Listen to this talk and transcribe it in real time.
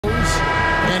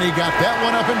And he got that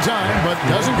one up in time, but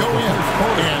doesn't go in.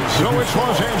 And so it's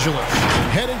Los Angeles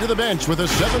heading to the bench with a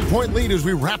 7-point lead as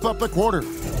we wrap up the quarter.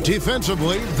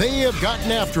 Defensively, they have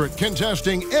gotten after it,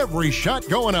 contesting every shot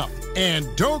going up. And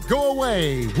don't go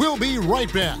away. We'll be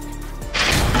right back.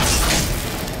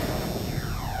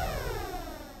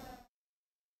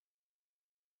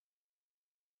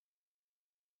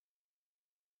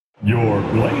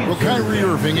 Well, Kyrie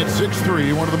Irving at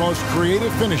 6'3", one of the most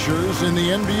creative finishers in the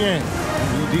NBA.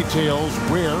 He details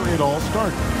where it all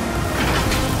started.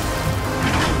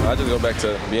 I just go back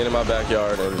to being in my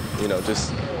backyard and,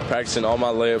 just practicing all my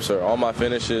layups or all my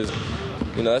finishes.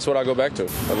 That's what I go back to.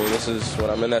 I mean, this is when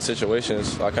I'm in that situation,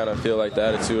 I kind of feel like the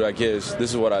attitude I get is this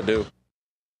is what I do.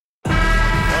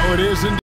 Oh, it is indeed.